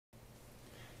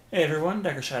Hey everyone,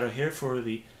 Shado here for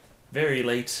the very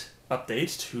late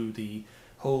update to the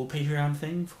whole Patreon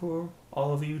thing for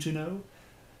all of you to know.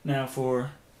 Now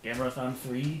for Gamerathon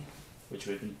 3, which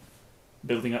we've been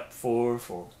building up for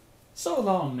so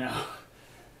long now,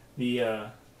 the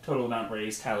total amount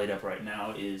raised tallied up right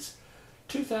now is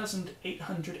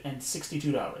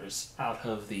 $2,862 out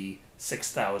of the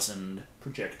 $6,000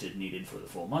 projected needed for the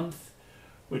full month,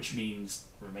 which means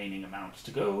remaining amount to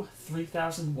go,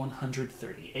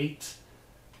 3,138.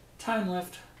 Time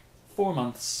left, 4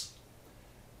 months,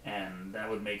 and that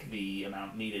would make the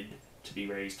amount needed to be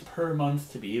raised per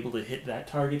month to be able to hit that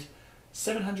target,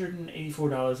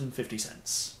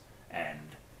 $784.50. And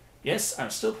yes, I'm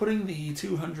still putting the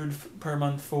 $200 per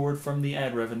month forward from the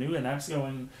ad revenue, and that's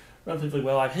going relatively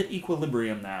well. I've hit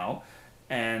equilibrium now,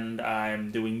 and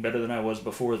I'm doing better than I was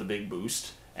before the big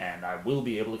boost. And I will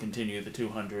be able to continue the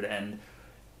 200, and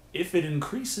if it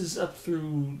increases up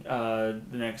through the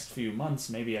next few months,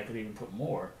 maybe I could even put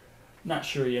more. Not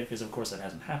sure yet, because of course that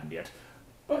hasn't happened yet.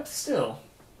 But still,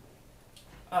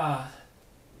 that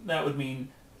would mean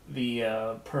the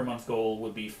per month goal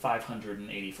would be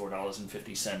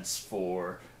 $584.50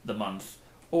 for the month,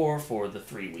 or for the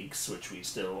 3 weeks, which we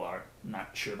still are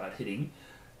not sure about hitting.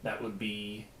 That would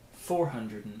be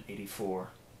 $484.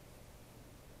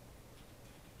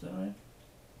 Is that right?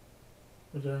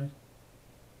 What did I?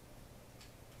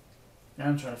 Now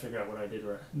I'm trying to figure out what I did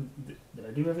right. Did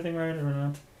I do everything right or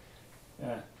not?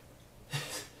 Yeah.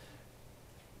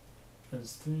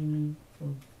 That's 3, 4,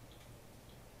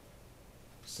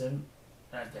 7.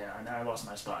 There, now I lost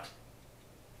my spot.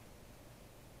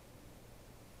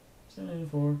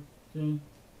 784, 3,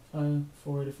 5,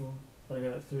 484. But I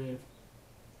got it 3.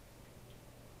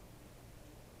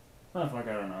 Oh, fuck,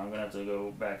 I don't know. I'm gonna have to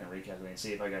go back and recalculate and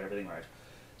see if I got everything right.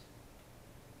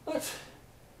 But...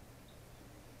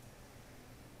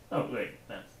 oh, wait.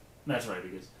 That's right,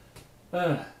 because...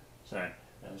 sorry.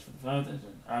 That was for the 5,000.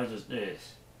 I was just...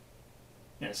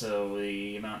 yeah, so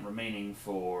the amount remaining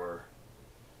for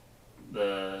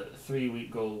the 3-week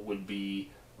goal would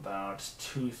be about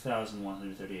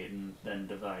 2,138, and then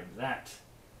divide that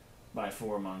by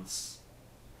 4 months,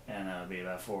 and it would be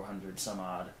about 400 some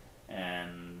odd.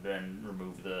 And then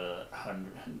remove the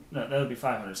 100, no, that would be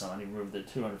 500 some odd, you remove the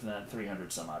 200 from that,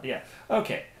 300 some odd, yeah.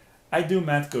 Okay, I do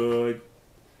math good.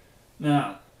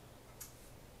 Now,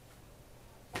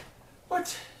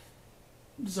 what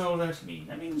does all that mean?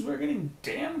 That means we're getting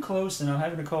damn close, and I'm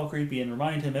having to call Creepy and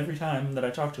remind him every time that I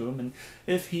talk to him, and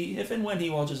if and when he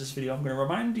watches this video, I'm going to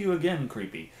remind you again,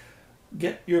 Creepy.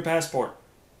 Get your passport.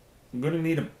 I'm going to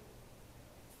need him.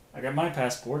 I got my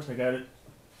passport, I got it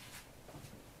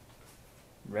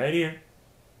right here.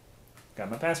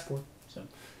 Got my passport, so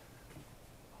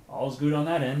all's good on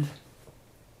that end.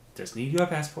 Just need your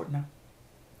passport now.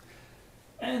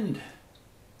 And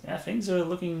yeah, things are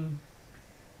looking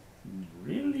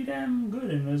really damn good,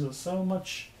 and there's so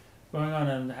much going on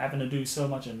and having to do so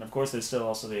much, and of course there's still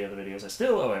also the other videos I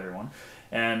still owe everyone,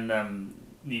 and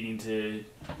needing to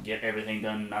get everything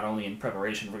done not only in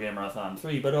preparation for Gamerathon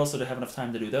 3, but also to have enough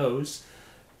time to do those.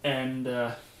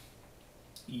 And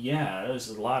yeah, there's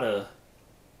a lot of...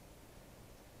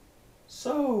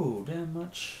 so damn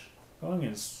much going.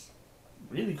 It's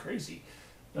really crazy.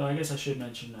 Though I guess I should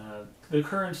mention, the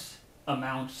current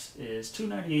amount is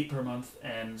 $298 per month,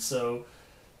 and so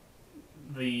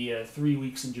the 3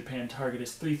 weeks in Japan target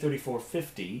is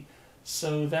 $334.50,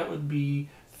 so that would be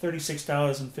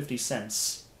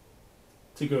 $36.50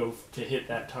 to go to hit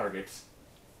that target.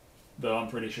 Though I'm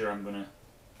pretty sure I'm gonna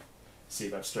see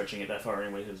about stretching it that far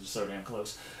anyway, because it's so damn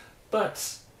close.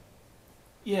 But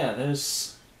yeah,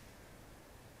 there's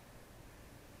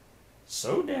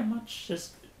so damn much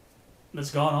that's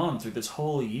gone on through this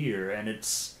whole year, and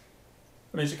it's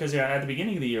because yeah, at the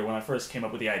beginning of the year when I first came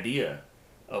up with the idea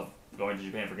of going to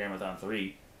Japan for Gamerathon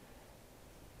 3,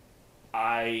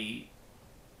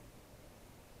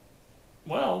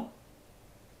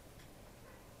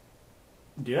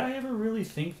 did I ever really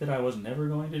think that I was never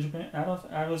going to Japan?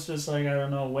 I was just like, I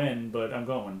don't know when, but I'm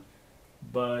going.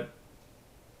 But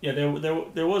yeah,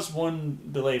 there was one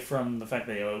delay from the fact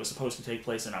that it was supposed to take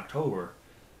place in October,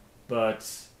 but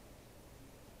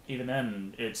even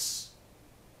then, it's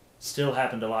still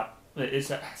happened a lot.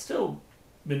 It's still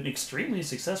been extremely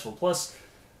successful. Plus,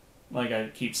 like I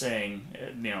keep saying,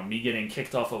 me getting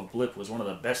kicked off of Blip was one of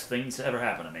the best things to ever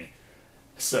happen to me.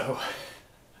 So,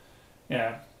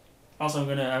 yeah. Also,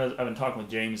 I've been talking with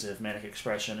James of Manic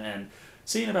Expression and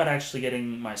seeing about actually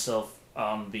getting myself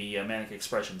on the Manic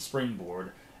Expression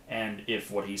springboard, and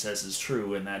if what he says is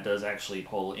true, and that does actually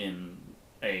pull in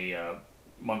a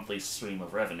monthly stream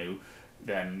of revenue,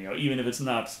 then, even if it's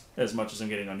not as much as I'm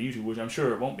getting on YouTube, which I'm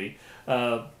sure it won't be,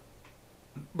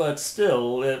 but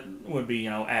still, it would be,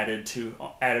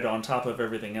 added on top of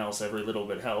everything else. Every little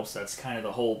bit helps. That's kind of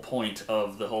the whole point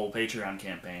of the whole Patreon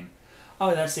campaign.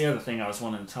 Oh, that's the other thing I was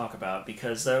wanting to talk about,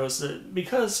 because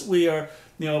because we are,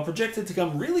 projected to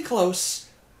come really close,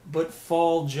 but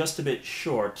fall just a bit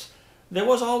short. There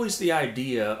was always the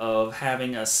idea of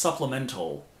having a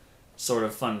supplemental sort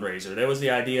of fundraiser. There was the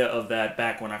idea of that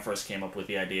back when I first came up with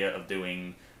the idea of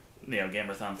doing,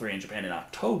 Gamerathon 3 in Japan in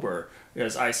October,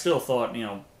 because I still thought,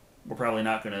 we're probably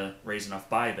not going to raise enough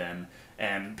by then,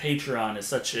 and Patreon is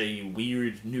such a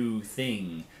weird new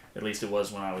thing, at least it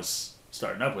was when I was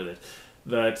starting up with it,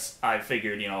 that I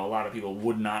figured, a lot of people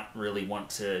would not really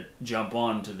want to jump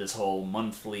on to this whole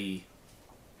monthly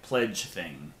pledge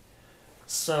thing.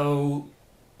 So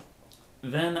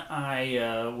then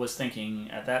I was thinking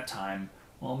at that time,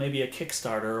 well, maybe a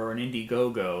Kickstarter or an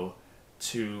Indiegogo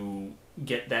to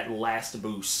get that last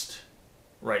boost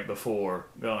right before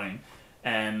going.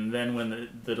 And then when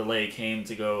the delay came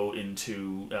to go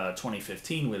into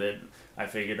 2015 with it, I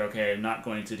figured, okay, I'm not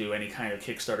going to do any kind of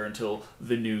Kickstarter until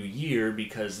the new year,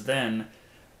 because then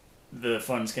the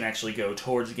funds can actually go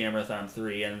towards Gamerathon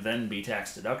 3 and then be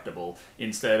tax deductible,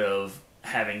 instead of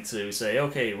having to say,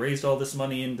 okay, raised all this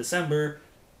money in December,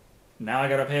 now I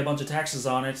gotta pay a bunch of taxes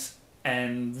on it,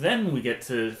 and then we get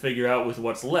to figure out with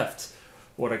what's left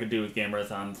what I could do with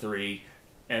Gamerathon 3,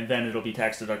 and then it'll be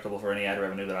tax deductible for any ad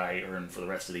revenue that I earn for the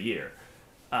rest of the year.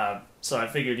 So I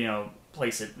figured,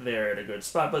 place it there at a good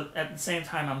spot, but at the same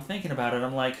time I'm thinking about it,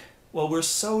 I'm like, well, we're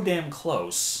so damn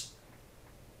close,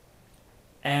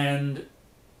 and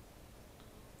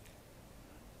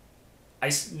I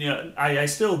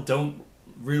still don't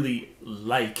really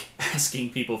like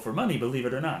asking people for money, believe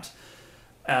it or not.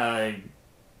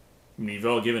 You've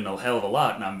all given a hell of a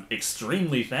lot, and I'm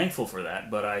extremely thankful for that,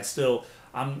 but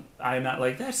I'm not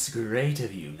like, that's great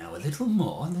of you, now a little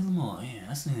more,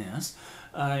 yes, yes.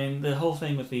 The whole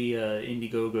thing with the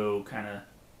Indiegogo kind of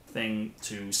thing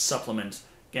to supplement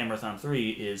Gamerathon 3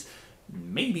 is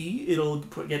maybe it'll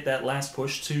get that last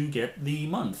push to get the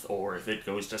month, or if it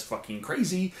goes just fucking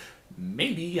crazy,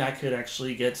 maybe I could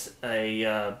actually get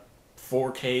a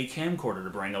 4K camcorder to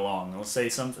bring along, let's say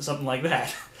something like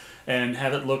that, and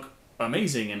have it look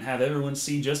amazing, and have everyone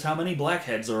see just how many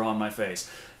blackheads are on my face.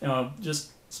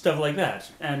 Just stuff like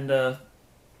that. And at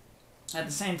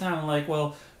the same time, I'm like,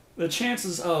 well, the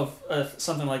chances of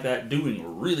something like that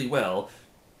doing really well,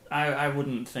 I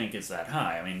wouldn't think it's that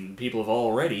high. I mean, people have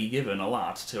already given a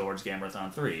lot towards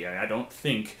Gamerathon 3. I don't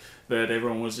think that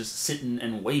everyone was just sitting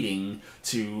and waiting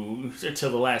till the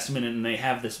last minute and they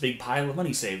have this big pile of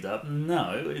money saved up.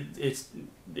 No, it's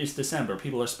December.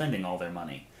 People are spending all their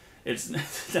money.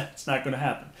 That's not going to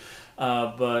happen.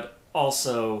 But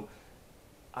also,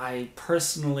 I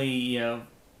personally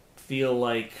feel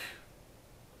like,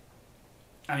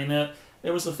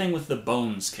 there was the thing with the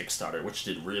Bones Kickstarter, which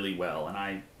did really well, and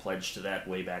I pledged to that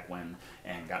way back when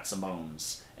and got some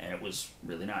bones, and it was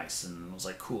really nice, and I was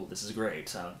like, cool, this is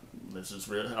great. This is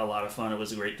really a lot of fun. It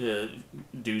was great to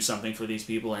do something for these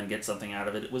people and get something out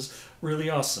of it. It was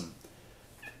really awesome.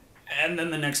 And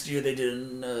then the next year they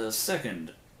did a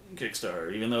second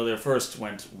Kickstarter, even though their first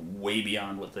went way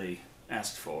beyond what they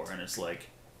asked for, and it's like,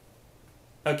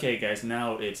 okay guys,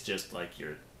 now it's just like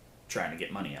you're trying to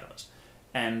get money out of us.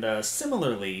 And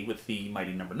similarly with the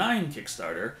Mighty No. 9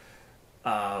 Kickstarter,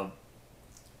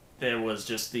 there was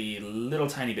just the little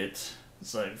tiny bit,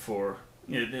 it's like for,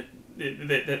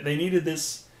 they needed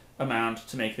this amount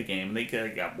to make the game. They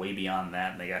got way beyond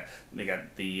that, and they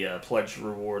got the pledge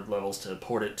reward levels to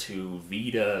port it to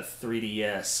Vita,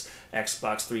 3DS,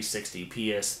 Xbox 360,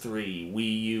 PS3,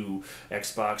 Wii U,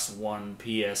 Xbox One,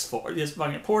 PS4, just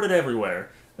fucking port it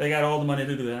everywhere. They got all the money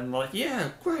to do that, and they're like, yeah,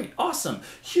 great, awesome,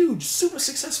 huge, super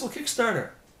successful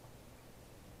Kickstarter.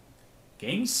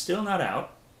 Game's still not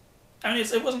out. I mean,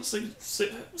 it wasn't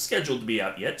scheduled to be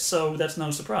out yet, so that's no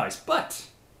surprise, but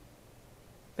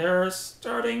they're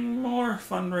starting more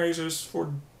fundraisers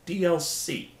for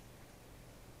DLC.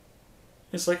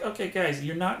 It's like, okay, guys,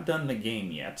 you're not done the game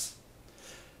yet.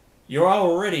 You're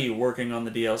already working on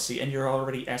the DLC, and you're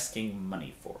already asking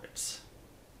money for it.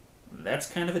 That's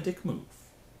kind of a dick move.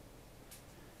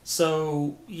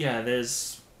 So, yeah,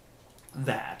 there's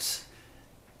that.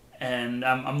 And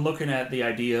I'm looking at the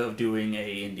idea of doing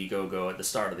a Indiegogo at the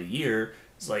start of the year.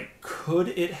 It's like, could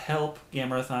it help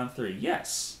Gamerathon 3?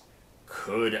 Yes.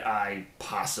 Could I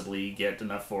possibly get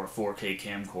enough for a 4K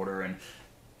camcorder and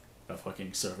a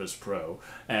fucking Surface Pro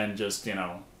and just,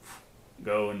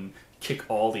 go and kick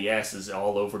all the asses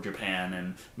all over Japan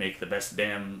and make the best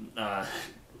damn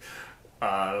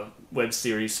web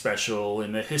series special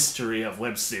in the history of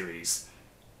web series.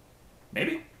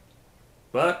 Maybe.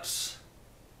 But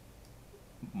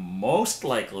most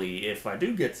likely, if I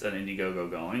do get an Indiegogo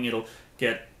going, it'll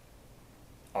get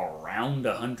around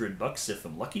 $100 if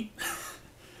I'm lucky.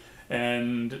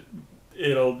 And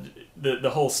it'll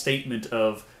the whole statement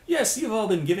of, yes, you've all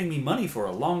been giving me money for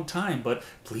a long time, but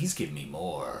please give me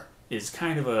more, is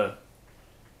kind of a...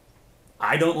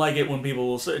 I don't like it when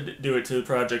people do it to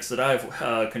projects that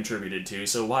I've contributed to,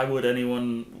 so why would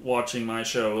anyone watching my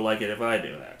show like it if I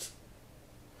do that?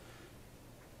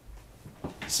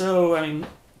 So, I mean,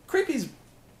 Creepy's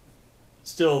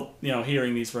still,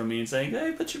 hearing these from me and saying,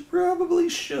 hey, but you probably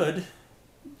should.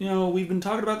 We've been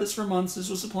talking about this for months, this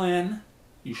was the plan.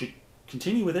 You should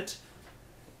continue with it.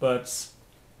 But,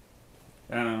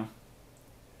 I don't know.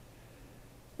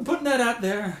 I'm putting that out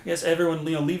there. I guess everyone,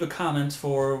 leave a comment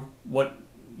for what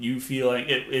you feel like.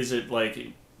 Is it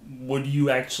like, would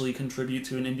you actually contribute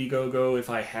to an Indiegogo if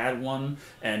I had one,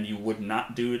 and you would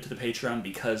not do it to the Patreon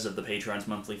because of the Patreon's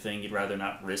monthly thing? You'd rather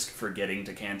not risk forgetting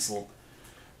to cancel.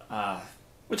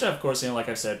 Which, of course, like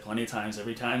I've said plenty of times,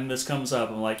 every time this comes up,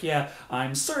 I'm like, yeah,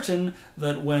 I'm certain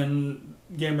that when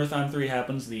Gamerathon 3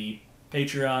 happens, the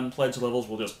Patreon pledge levels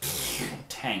will just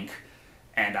tank.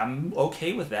 And I'm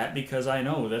okay with that because I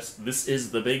know this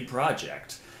is the big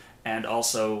project. And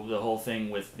also, the whole thing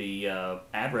with the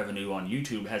ad revenue on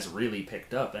YouTube has really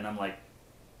picked up, and I'm like,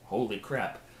 holy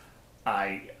crap.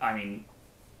 I mean,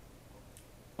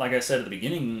 like I said at the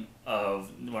beginning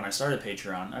of when I started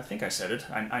Patreon, I think I said it.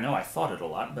 I know I thought it a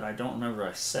lot, but I don't remember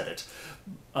I said it.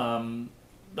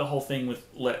 The whole thing with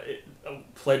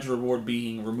pledge reward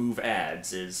being remove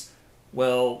ads is,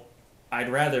 well, I'd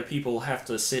rather people have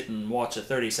to sit and watch a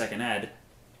 30-second ad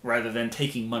rather than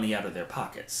taking money out of their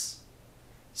pockets.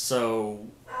 So,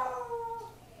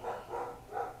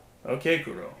 okay,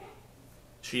 Kuro.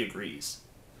 She agrees.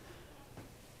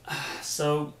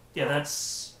 So, yeah,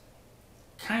 that's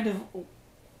kind of...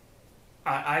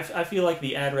 I feel like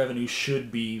the ad revenue should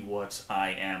be what I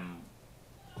am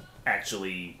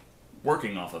actually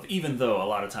working off of, even though a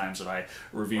lot of times if I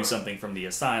review something from the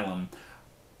Asylum,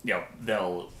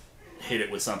 they'll hit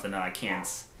it with something that I can't...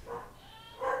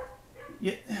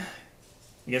 Yeah,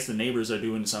 I guess the neighbors are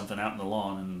doing something out in the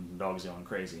lawn and the dog's going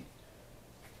crazy.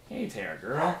 Hey, Tara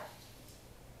girl.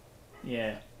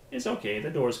 Yeah, it's okay.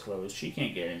 The door's closed. She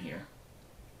can't get in here.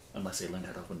 Unless they learn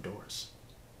how to open doors.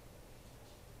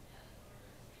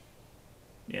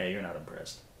 Yeah, you're not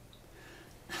impressed.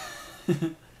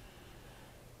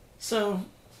 So...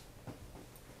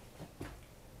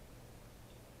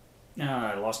 Now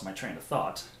I lost my train of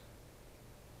thought.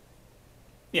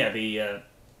 Yeah,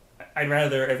 I'd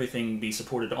rather everything be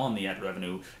supported on the ad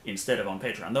revenue instead of on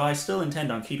Patreon. Though I still intend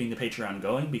on keeping the Patreon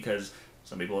going because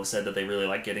some people have said that they really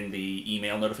like getting the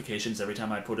email notifications every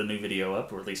time I put a new video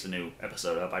up, or at least a new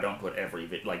episode up. I don't put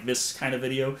every like this kind of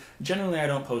video. Generally, I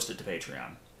don't post it to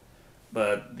Patreon.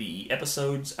 But the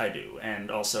episodes, I do. And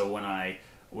also when I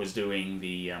was doing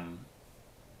the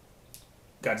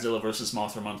Godzilla vs.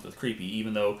 Mothra month with Creepy,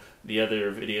 even though the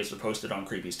other videos were posted on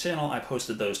Creepy's channel, I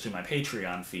posted those to my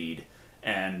Patreon feed,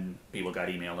 and people got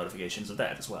email notifications of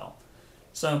that as well.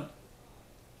 So,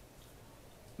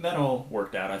 that all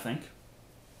worked out, I think.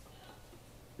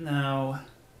 Now,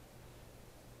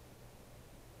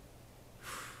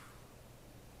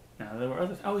 there were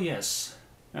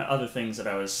other things that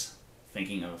I was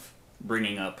thinking of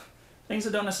bringing up. Things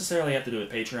that don't necessarily have to do with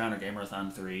Patreon or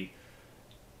Gamerathon 3,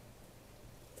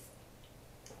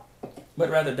 but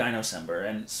rather Dinosember,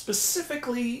 and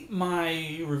specifically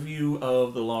my review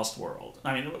of The Lost World.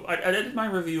 I mean, I did my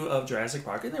review of Jurassic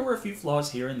Park, and there were a few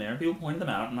flaws here and there. People pointed them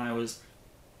out, and I was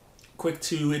quick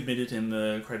to admit it in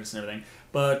the credits and everything.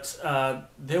 But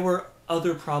there were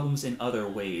other problems in other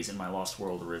ways in my Lost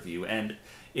World review, and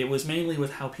it was mainly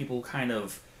with how people kind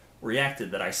of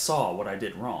reacted that I saw what I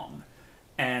did wrong.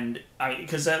 And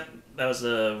because that was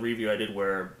a review I did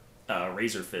where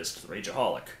Razorfist, the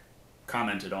Rageaholic,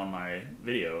 commented on my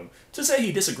video to say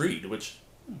he disagreed, which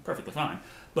perfectly fine.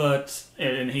 But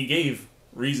and he gave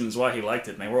reasons why he liked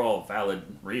it, and they were all valid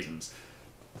reasons.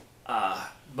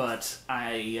 But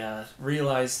I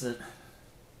realized that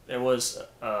there was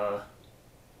a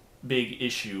big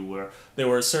issue where there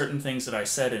were certain things that I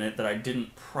said in it that I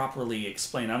didn't properly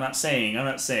explain. I'm not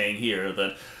saying here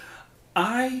that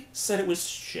I said it was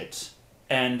shit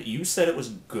and you said it was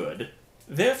good,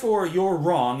 therefore you're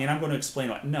wrong and I'm going to explain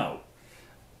why. No.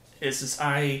 It's just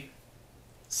I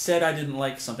said I didn't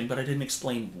like something, but I didn't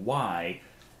explain why.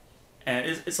 And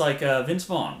it's like Vince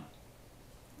Vaughn.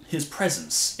 His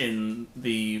presence in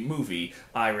the movie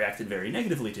I reacted very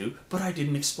negatively to, but I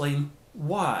didn't explain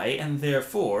Why? And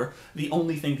therefore, the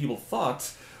only thing people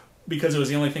thought, because it was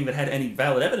the only thing that had any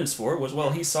valid evidence for it, was,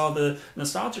 well, he saw the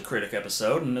Nostalgia Critic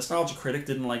episode, and Nostalgia Critic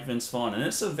didn't like Vince Vaughn in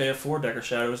it, so therefore Decker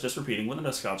Shado was just repeating what the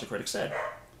Nostalgia Critic said.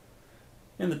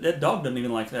 And that dog doesn't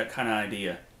even like that kind of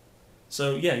idea.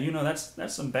 So yeah,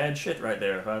 that's some bad shit right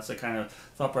there. That's the kind of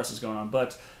thought process going on.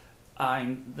 But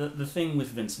the thing with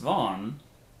Vince Vaughn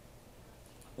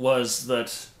was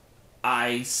that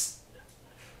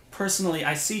personally,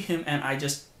 I see him and I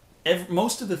just...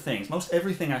 most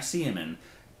everything I see him in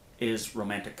is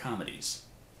romantic comedies.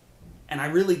 And I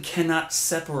really cannot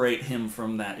separate him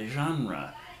from that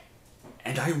genre.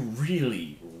 And I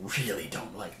really, really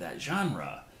don't like that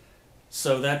genre.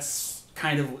 So that's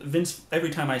kind of... Vince, every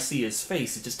time I see his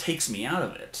face, it just takes me out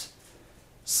of it.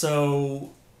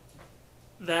 So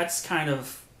that's kind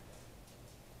of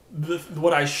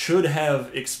what I should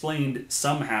have explained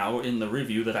somehow in the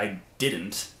review that I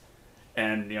didn't.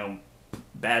 And,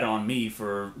 bad on me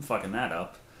for fucking that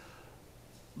up.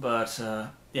 But,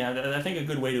 yeah, I think a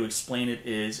good way to explain it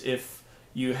is if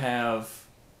you have,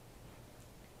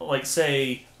 like,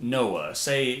 say, Noah.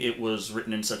 Say it was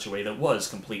written in such a way that was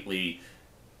completely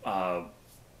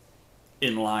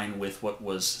in line with what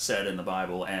was said in the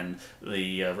Bible, and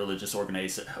the religious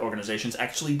organizations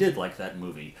actually did like that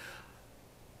movie.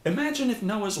 Imagine if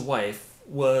Noah's wife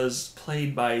was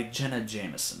played by Jenna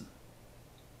Jameson.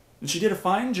 And she did a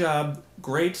fine job,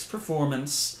 great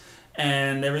performance,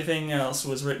 and everything else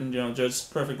was written,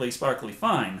 just perfectly sparkly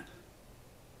fine.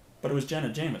 But it was Jenna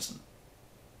Jameson.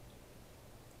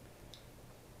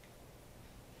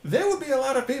 There would be a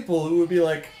lot of people who would be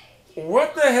like,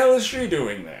 what the hell is she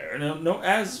doing there? No,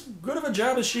 as good of a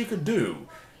job as she could do.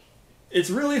 It's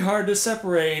really hard to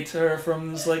separate her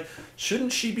from this, like,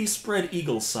 shouldn't she be spread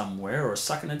eagle somewhere or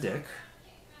sucking a dick?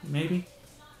 Maybe?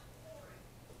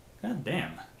 God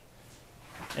damn.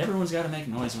 Everyone's got to make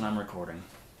noise when I'm recording.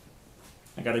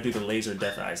 I got to do the laser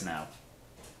death eyes now.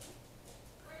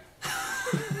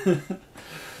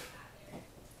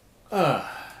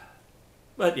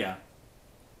 But yeah.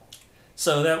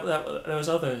 So there was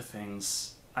other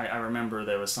things. I remember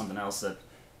there was something else that,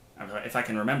 if I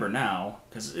can remember now,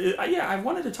 because yeah, I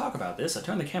wanted to talk about this. I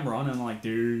turned the camera on and I'm like,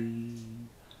 dude.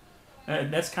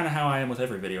 That's kind of how I am with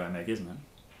every video I make, isn't it?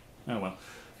 Oh well.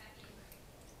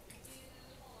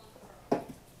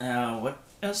 What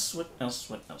else?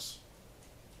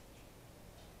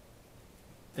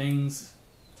 Things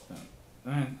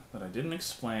that I didn't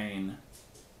explain.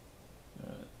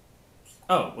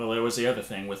 Oh, well, there was the other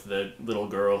thing with the little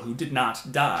girl who did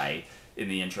not die in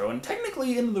the intro, and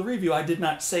technically in the review I did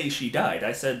not say she died.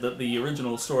 I said that the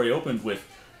original story opened with...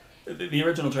 The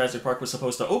original Jurassic Park was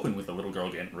supposed to open with the little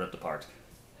girl getting ripped apart.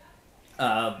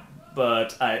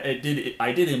 But I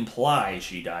did imply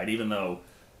she died, even though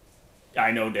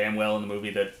I know damn well in the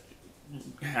movie that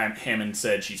Hammond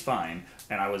said she's fine,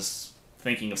 and I was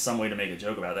thinking of some way to make a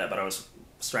joke about that, but I was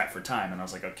strapped for time, and I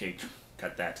was like, okay,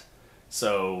 cut that.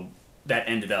 So that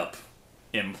ended up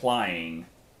implying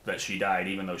that she died,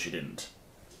 even though she didn't.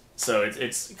 So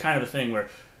it's kind of a thing where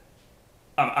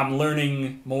I'm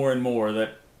learning more and more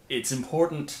that it's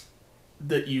important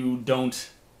that you don't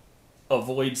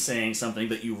avoid saying something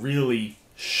that you really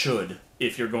should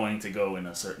if you're going to go in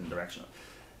a certain direction.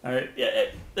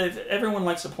 Everyone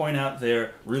likes to point out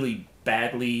their really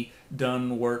badly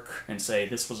done work and say,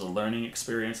 this was a learning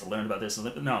experience, I learned about this and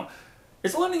that. No.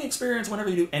 It's a learning experience whenever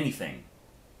you do anything.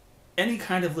 Any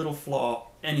kind of little flaw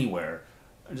anywhere.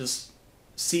 I just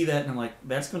see that and I'm like,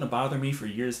 that's going to bother me for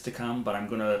years to come, but I'm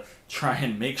going to try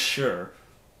and make sure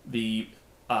the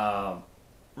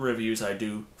reviews I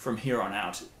do from here on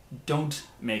out don't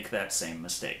make that same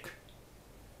mistake.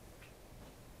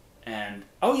 And,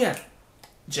 oh yeah,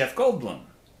 Jeff Goldblum.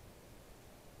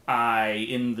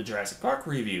 In the Jurassic Park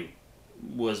review,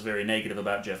 was very negative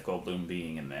about Jeff Goldblum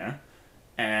being in there.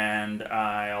 And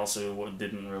I also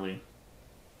didn't really...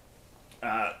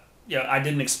 I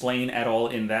didn't explain at all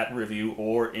in that review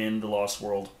or in The Lost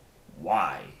World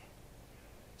why.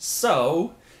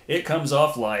 So, it comes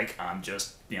off like I'm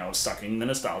just, sucking the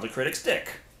nostalgia critic's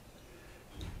dick.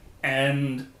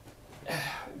 And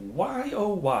why,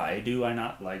 oh why, do I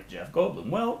not like Jeff Goldblum?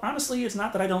 Well, honestly, it's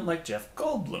not that I don't like Jeff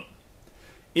Goldblum.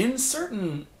 In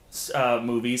certain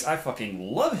movies, I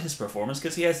fucking love his performance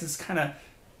because he has this kind of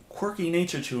quirky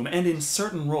nature to him, and in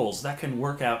certain roles that can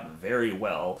work out very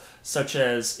well, such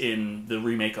as in the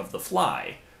remake of The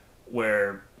Fly,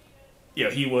 where,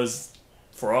 he was,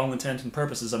 for all intent and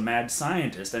purposes, a mad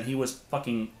scientist, and he was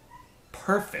fucking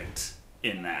perfect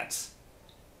in that,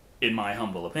 in my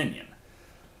humble opinion.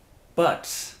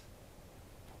 But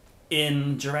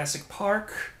in Jurassic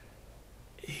Park,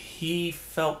 he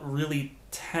felt really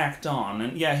tacked on.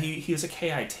 And yeah, he was a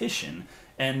KI-tician,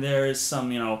 and there is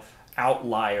some,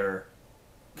 outlier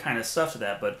kind of stuff to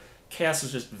that, but Chaos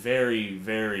was just very,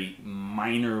 very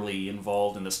minorly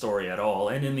involved in the story at all,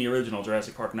 and in the original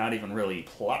Jurassic Park, not even really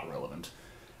plot relevant.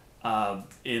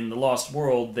 In The Lost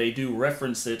World, they do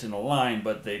reference it in a line,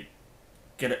 but they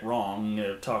get it wrong.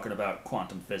 They're talking about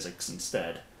quantum physics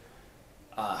instead.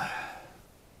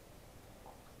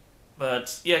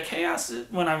 But yeah, Chaos,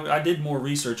 when I did more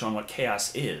research on what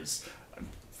Chaos is, I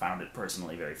found it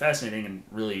personally very fascinating and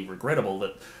really regrettable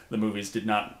that the movies did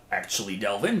not actually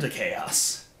delve into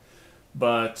Chaos.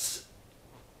 But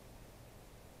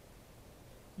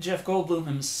Jeff Goldblum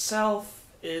himself,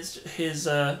 his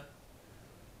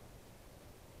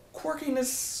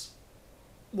quirkiness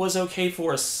was okay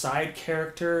for a side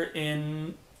character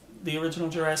in the original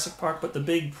Jurassic Park, but the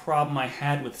big problem I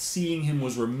had with seeing him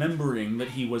was remembering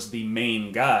that he was the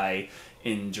main guy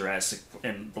in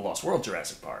The Lost World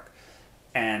Jurassic Park.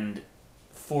 And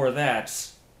for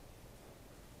that,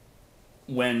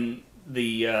 when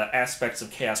the aspects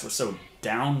of Chaos were so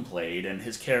downplayed and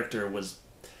his character was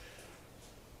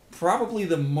probably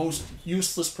the most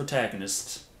useless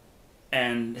protagonist,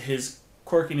 and his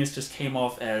quirkiness just came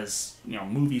off as,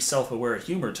 movie self-aware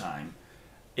humor time,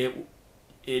 it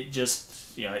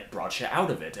just, it brought you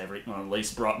out of it at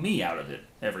least brought me out of it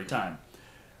every time.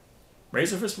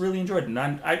 Razorfist really enjoyed it,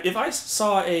 and if I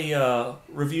saw a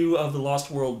review of The Lost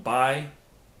World by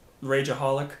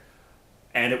Rageaholic,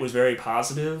 and it was very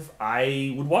positive,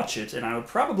 I would watch it, and I would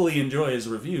probably enjoy his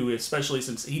review, especially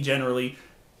since he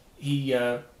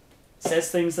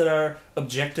says things that are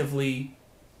objectively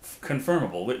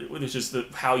confirmable, which is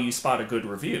how you spot a good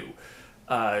review.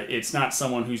 It's not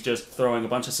someone who's just throwing a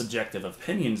bunch of subjective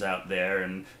opinions out there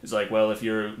and is like, well, if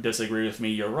you disagree with me,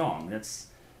 you're wrong. That's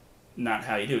not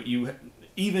how you do it.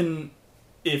 Even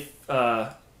if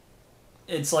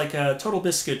it's like Total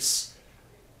Biscuit's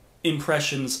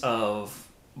impressions of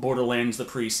Borderlands the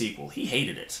pre-sequel. He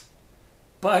hated it,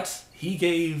 but he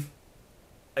gave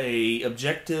plenty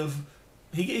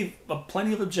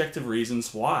of objective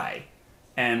reasons why,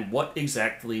 and what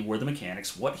exactly were the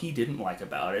mechanics, what he didn't like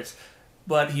about it,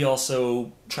 but he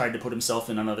also tried to put himself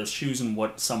in another's shoes and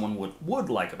what someone would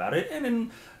like about it, and in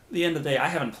the end of the day, I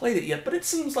haven't played it yet, but it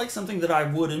seems like something that I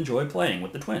would enjoy playing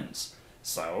with the twins.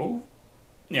 So,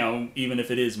 even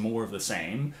if it is more of the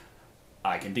same,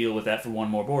 I can deal with that for one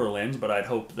more Borderlands, but I'd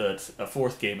hope that a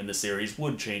fourth game in the series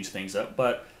would change things up,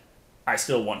 but I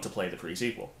still want to play the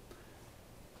pre-sequel.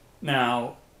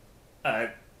 Now,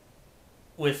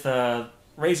 with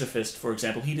Razorfist, for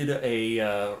example, he did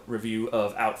a review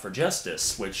of Out for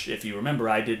Justice, which, if you remember,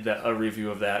 I did a review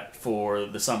of that for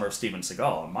the Summer of Steven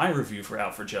Seagal. My review for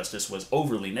Out for Justice was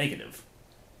overly negative.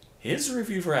 His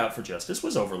review for Out for Justice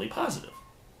was overly positive.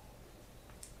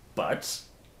 But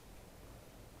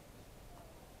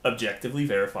objectively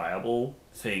verifiable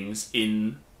things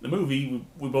in the movie.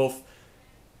 We both,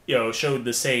 showed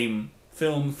the same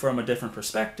film from a different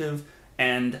perspective,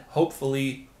 and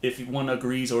hopefully, if one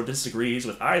agrees or disagrees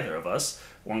with either of us,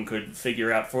 one could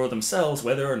figure out for themselves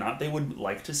whether or not they would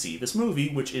like to see this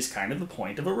movie, which is kind of the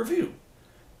point of a review.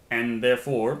 And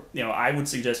therefore, I would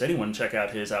suggest anyone check out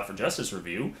his Out for Justice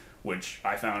review, which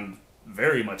I found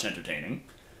very much entertaining.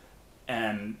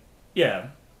 And, yeah,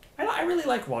 I really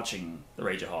like watching The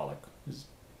Rageaholic. It's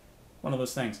one of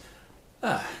those things.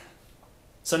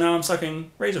 So now I'm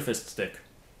sucking Razorfist's dick.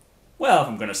 Well, if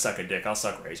I'm gonna suck a dick, I'll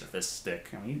suck Razorfist's dick.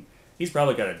 He's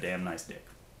probably got a damn nice dick.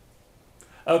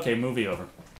 Okay, movie over.